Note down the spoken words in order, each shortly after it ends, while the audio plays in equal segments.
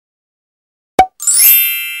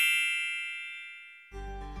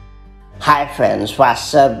Hi friends,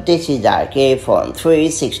 what's up? This is our iPhone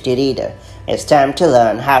 360 reader. It's time to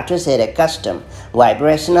learn how to set a custom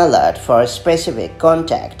vibration alert for a specific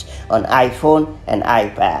contact on iPhone and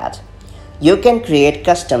iPad. You can create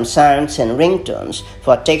custom sounds and ringtones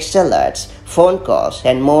for text alerts, phone calls,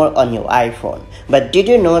 and more on your iPhone. But did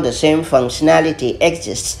you know the same functionality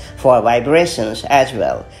exists for vibrations as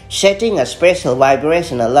well? Setting a special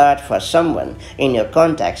vibration alert for someone in your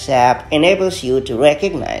Contacts app enables you to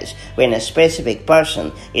recognize when a specific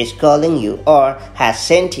person is calling you or has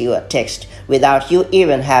sent you a text without you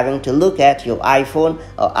even having to look at your iPhone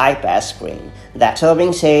or iPad screen. That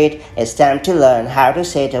being said, it's time to learn how to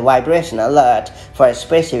set a vibration alert for a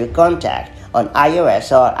specific contact on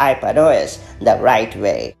iOS or iPadOS the right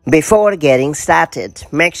way. Before getting started,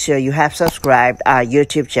 make sure you have subscribed our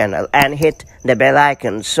YouTube channel and hit the bell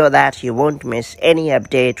icon so that you won't miss any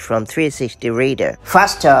update from 360 Reader.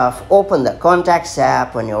 First off, open the Contacts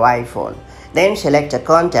app on your iPhone. Then select a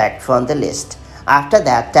contact from the list. After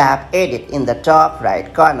that, tap Edit in the top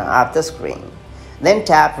right corner of the screen. Then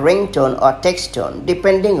tap ringtone or text tone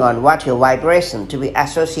depending on what your vibration to be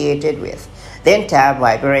associated with. Then tap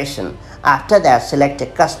vibration. After that, select a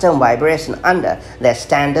custom vibration under the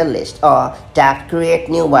standard list or tap create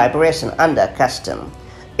new vibration under custom.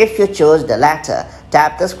 If you chose the latter,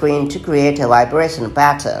 tap the screen to create a vibration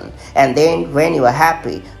pattern, and then when you are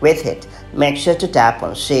happy with it, make sure to tap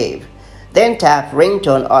on save. Then tap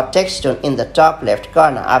ringtone or text tone in the top left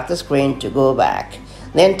corner of the screen to go back.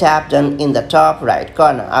 Then tap done in the top right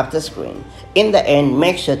corner of the screen. In the end,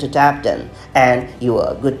 make sure to tap done and you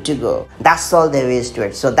are good to go. That's all there is to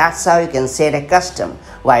it. So that's how you can set a custom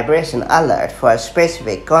vibration alert for a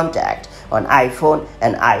specific contact on iPhone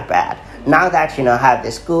and iPad. Now that you know how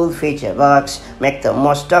this cool feature works, make the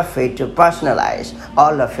most of it to personalize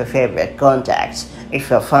all of your favorite contacts. If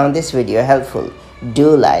you found this video helpful,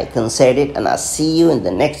 do like and share it, and I'll see you in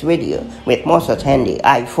the next video with more such handy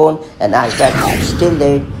iPhone and iPad apps. Till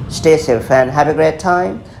then, stay safe and have a great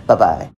time. Bye bye.